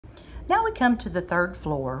Now we come to the third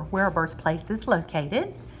floor where our birthplace is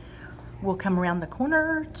located. We'll come around the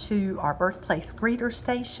corner to our birthplace greeter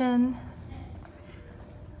station.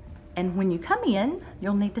 And when you come in,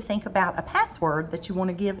 you'll need to think about a password that you want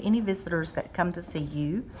to give any visitors that come to see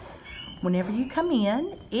you. Whenever you come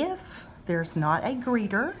in, if there's not a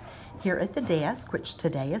greeter here at the desk, which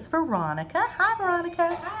today is Veronica. Hi,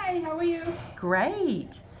 Veronica. Hi, how are you?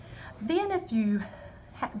 Great. Then if you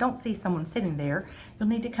don't see someone sitting there, you'll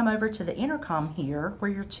need to come over to the intercom here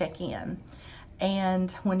where you'll check in.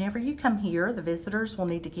 And whenever you come here, the visitors will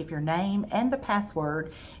need to give your name and the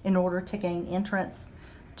password in order to gain entrance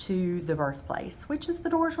to the birthplace, which is the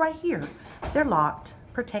doors right here. They're locked,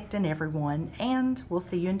 protecting everyone, and we'll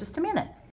see you in just a minute.